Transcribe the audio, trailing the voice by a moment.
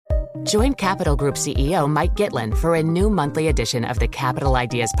Join Capital Group CEO Mike Gitlin for a new monthly edition of the Capital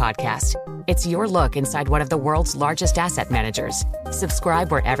Ideas Podcast. It's your look inside one of the world's largest asset managers.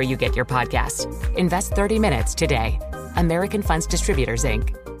 Subscribe wherever you get your podcasts. Invest 30 minutes today. American Funds Distributors,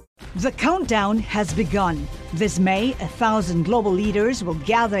 Inc. The countdown has begun. This May, 1,000 global leaders will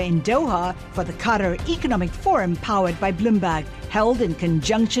gather in Doha for the Qatar Economic Forum powered by Bloomberg, held in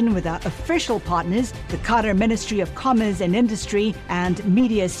conjunction with our official partners, the Qatar Ministry of Commerce and Industry and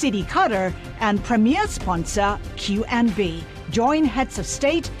Media City Qatar, and premier sponsor Q&B. Join heads of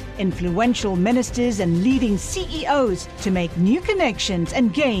state, influential ministers and leading CEOs to make new connections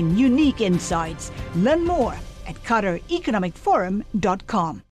and gain unique insights. Learn more at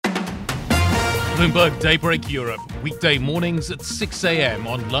QatarEconomicForum.com. Bloomberg Daybreak Europe, weekday mornings at 6 a.m.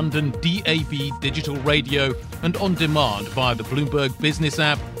 on London DAB digital radio and on demand via the Bloomberg Business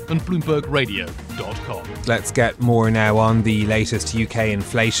app and BloombergRadio.com. Let's get more now on the latest UK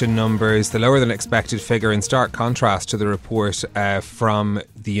inflation numbers. The lower than expected figure in stark contrast to the report from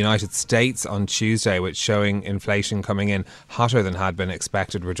the United States on Tuesday, which showing inflation coming in hotter than had been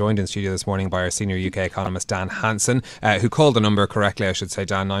expected. We're joined in studio this morning by our senior UK economist Dan Hansen, who called the number correctly, I should say,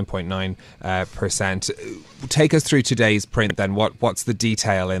 Dan, 9.9%. Take us through today's print then. What's the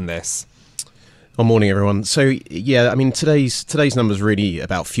detail in this? Well, morning, everyone. So, yeah, I mean, today's number is really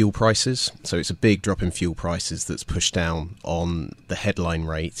about fuel prices. So it's a big drop in fuel prices that's pushed down on the headline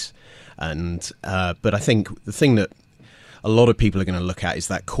rate. And but I think the thing that a lot of people are going to look at is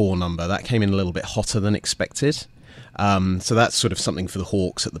that core number. That came in a little bit hotter than expected. So that's sort of something for the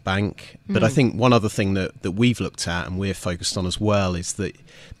hawks at the bank. But I think one other thing that we've looked at and we're focused on as well is that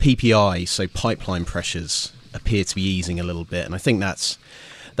PPI, so pipeline pressures, appear to be easing a little bit. And I think that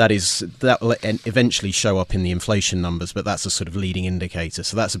will eventually show up in the inflation numbers, but that's a sort of leading indicator.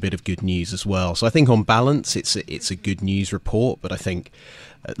 So that's a bit of good news as well. So I think on balance, it's a good news report, but I think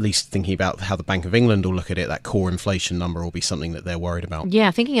at least thinking about how the Bank of England will look at it, that core inflation number will be something that they're worried about. Yeah,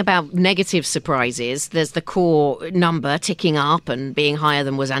 thinking about negative surprises, there's the core number ticking up and being higher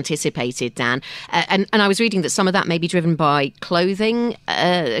than was anticipated, Dan. And I was reading that some of that may be driven by clothing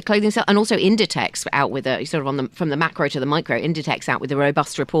and also Inditex out with a sort of from the macro to the micro. Inditex out with a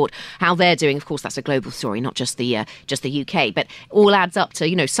robust report. How they're doing, of course, that's a global story, not just the UK, but all adds up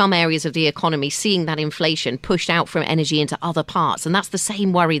to some areas of the economy seeing that inflation pushed out from energy into other parts, and that's the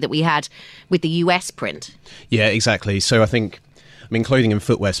same worry that we had with the US print. Yeah, exactly. So I think, clothing and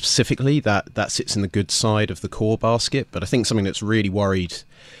footwear specifically, that sits in the good side of the core basket. But I think something that's really worried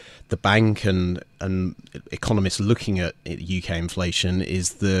the bank and economists looking at UK inflation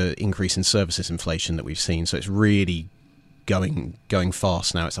is the increase in services inflation that we've seen. So it's really going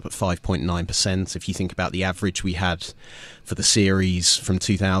fast now. It's up at 5.9%. If you think about the average we had for the series from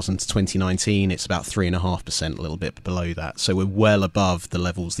 2000 to 2019, it's about 3.5%, a little bit below that. So we're well above the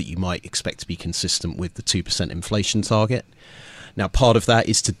levels that you might expect to be consistent with the 2% inflation target. Now, part of that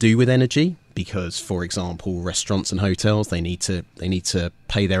is to do with energy because, for example, restaurants and hotels, they need to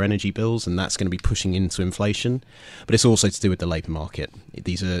pay their energy bills, and that's going to be pushing into inflation. But it's also to do with the labour market.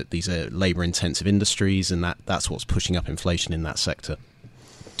 These are labour-intensive industries, and that's what's pushing up inflation in that sector.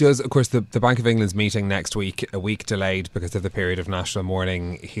 Of course, the Bank of England's meeting next week, a week delayed because of the period of national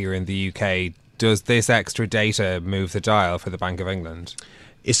mourning here in the UK. Does this extra data move the dial for the Bank of England?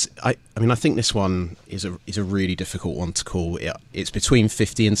 I think this one is a really difficult one to call. It's between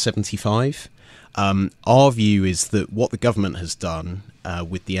 50 and 75. Our view is that what the government has done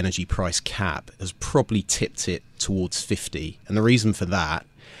with the energy price cap has probably tipped it towards 50. And the reason for that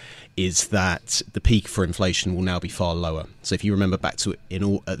is that the peak for inflation will now be far lower. So if you remember back to at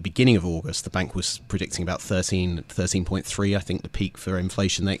the beginning of August, the bank was predicting about 13.3, I think, the peak for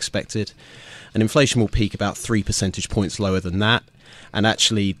inflation they expected. And inflation will peak about 3 percentage points lower than that. And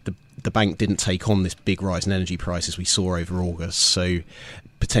actually, the bank didn't take on this big rise in energy prices we saw over August. So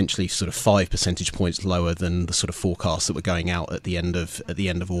potentially sort of 5 percentage points lower than the sort of forecasts that were going out at the end of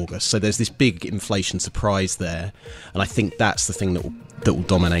August. So there's this big inflation surprise there, and I think that's the thing that will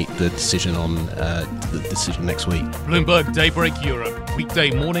dominate the decision next week. Bloomberg Daybreak Europe,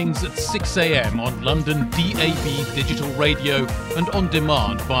 weekday mornings at 6 a.m. on London DAB digital radio and on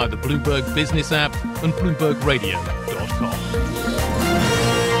demand via the Bloomberg Business app and BloombergRadio.com.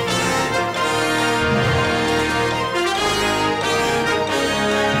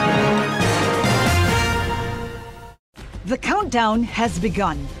 The countdown has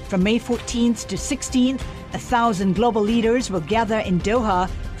begun. From May 14th to 16th, 1,000 global leaders will gather in Doha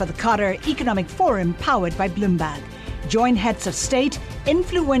for the Qatar Economic Forum powered by Bloomberg. join heads of state,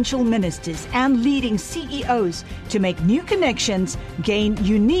 influential ministers, and leading CEOs to make new connections, gain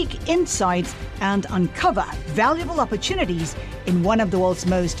unique insights, and uncover valuable opportunities in one of the world's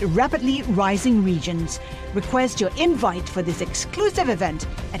most rapidly rising regions. Request your invite for this exclusive event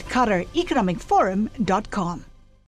at QatarEconomicForum.com.